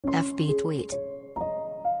FB tweet.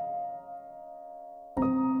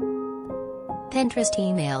 Pinterest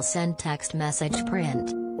email send text message print.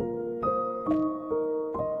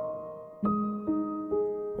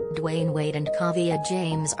 Dwyane Wade and Kaavia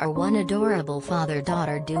James are one adorable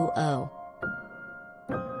father-daughter duo.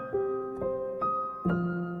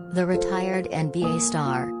 The retired NBA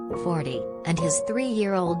star, 40, and his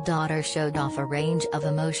 3-year-old daughter showed off a range of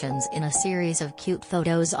emotions in a series of cute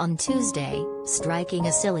photos on Tuesday, striking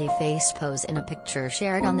a silly face pose in a picture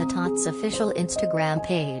shared on the Tots official Instagram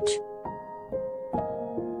page.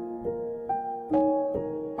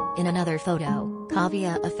 In another photo,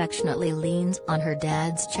 Kaavia affectionately leans on her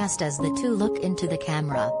dad's chest as the two look into the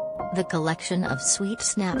camera. The collection of sweet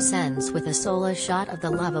snaps ends with a solo shot of the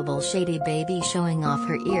lovable shady baby showing off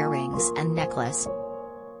her earrings and necklace.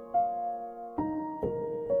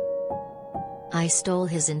 "I stole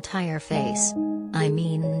his entire face. I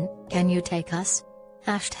mean, can you take us?"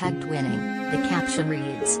 #Dwyane, the caption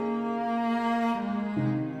reads.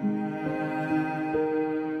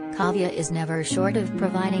 Kaavia is never short of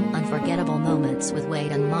providing unforgettable moments with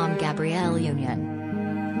Wade and mom Gabrielle Union.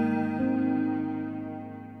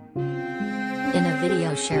 In a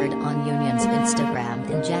video shared on Union's Instagram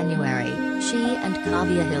in January, she and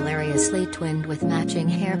Kaavia hilariously twinned with matching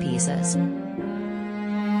hairpieces.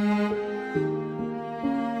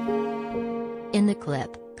 In the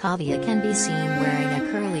clip, Kaavia can be seen wearing a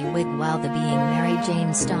curly wig while the Being Mary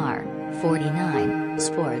Jane star, 49,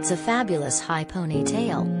 sports a fabulous high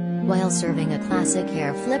ponytail. While serving a classic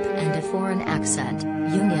hair flip and a foreign accent,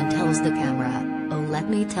 Union tells the camera, "Oh, let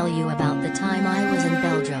me tell you about the time I was in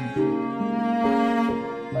Belgium."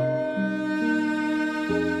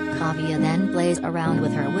 Kaavia then plays around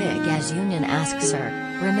with her wig as Union asks her,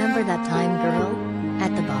 "Remember that time, girl?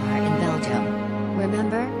 At the bar in Belgium?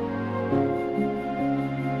 Remember?"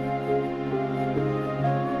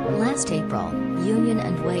 Last April, Union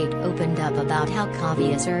and Wade opened up about how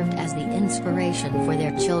Kaavia served as the inspiration for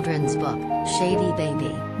their children's book, Shady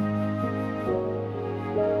Baby.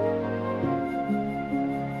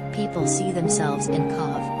 "People see themselves in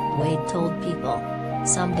Kav," Wade told People.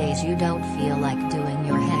 "Some days you don't feel like doing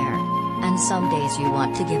your hair. And some days you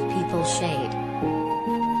want to give people shade."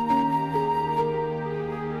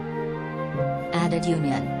 Added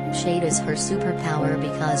Union, "Shade is her superpower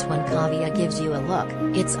because when Kaavia gives you a look,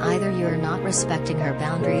 it's either you're not respecting her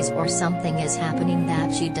boundaries or something is happening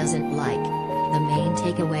that she doesn't like. The main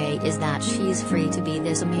takeaway is that she's free to be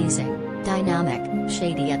this amazing, dynamic,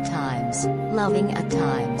 shady at times, loving at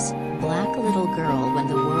times, black little girl when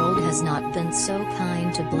the world has not been so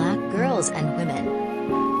kind to black girls and women."